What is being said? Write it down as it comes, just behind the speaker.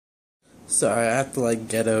Sorry, I have to like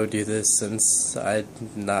ghetto do this since I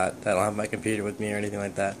don't have my computer with me or anything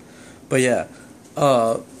like that. But yeah,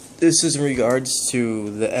 uh, this is in regards to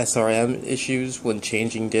the SRM issues when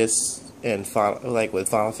changing discs and like with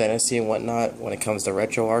Final Fantasy and whatnot when it comes to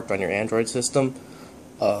Retroarch on your Android system.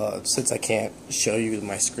 Since I can't show you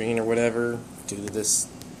my screen or whatever due to this,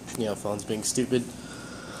 phone's being stupid.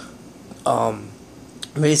 Um,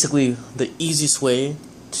 Basically, the easiest way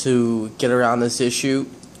to get around this issue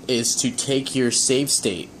is to take your save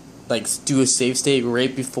state, like do a save state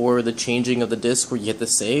right before the changing of the disk where you hit the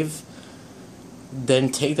save.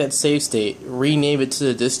 Then take that save state, rename it to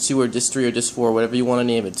the disk 2 or disk 3 or disk 4, whatever you want to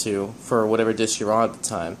name it to, for whatever disk you're on at the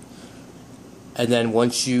time. And then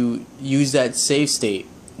once you use that save state,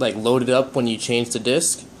 like load it up when you change the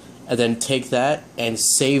disk, and then take that and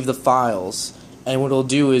save the files. And what it'll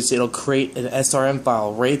do is it'll create an SRM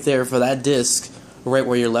file right there for that disk, right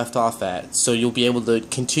where you're left off at. So you'll be able to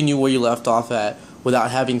continue where you left off at without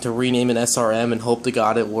having to rename an SRM and hope to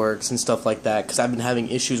God it works and stuff like that. Because I've been having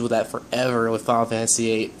issues with that forever with Final Fantasy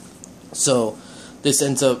VIII. So this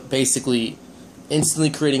ends up basically instantly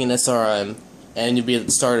creating an SRM, and you'll be able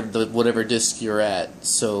to start at whatever disk you're at.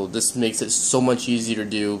 So this makes it so much easier to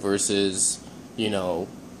do versus,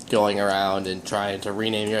 going around and trying to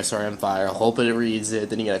rename your SRM file, hoping it reads it,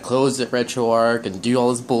 then you gotta close it, Retroarch, and do all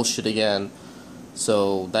this bullshit again.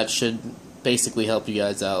 So that should basically help you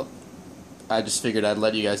guys out. I just figured I'd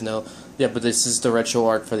let you guys know. Yeah, but this is the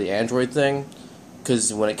Retroarch for the Android thing,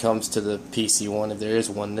 because when it comes to the PC one, if there is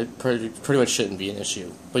one, it pretty much shouldn't be an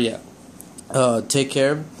issue. But yeah, take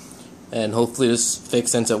care, and hopefully this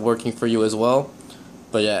fix ends up working for you as well.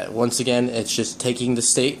 But yeah, once again, it's just taking the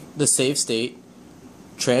save state,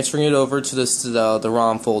 transferring it over to the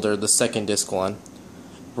ROM folder, the second disk one,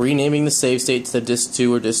 renaming the save state to the disk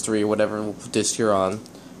 2 or disk 3 or whatever disk you're on,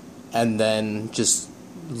 and then just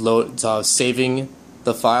saving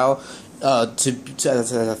the file as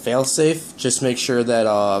a failsafe. Just make sure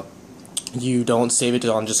that you don't save it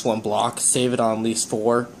on just one block. Save it on at least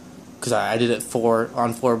 4, because I did it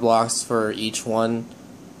on 4 blocks for each one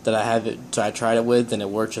that I tried it with, and it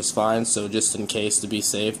worked just fine. So just in case, to be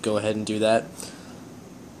safe, go ahead and do that.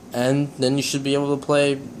 And then you should be able to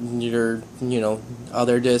play your,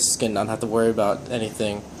 other disc and not have to worry about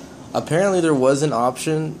anything. Apparently there was an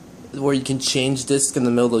option where you can change disc in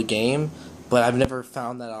the middle of the game, but I've never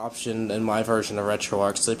found that option in my version of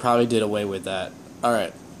Retroarch, so they probably did away with that.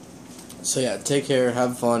 Alright. So yeah, take care,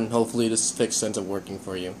 have fun, hopefully this fix ends up working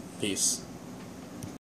for you. Peace.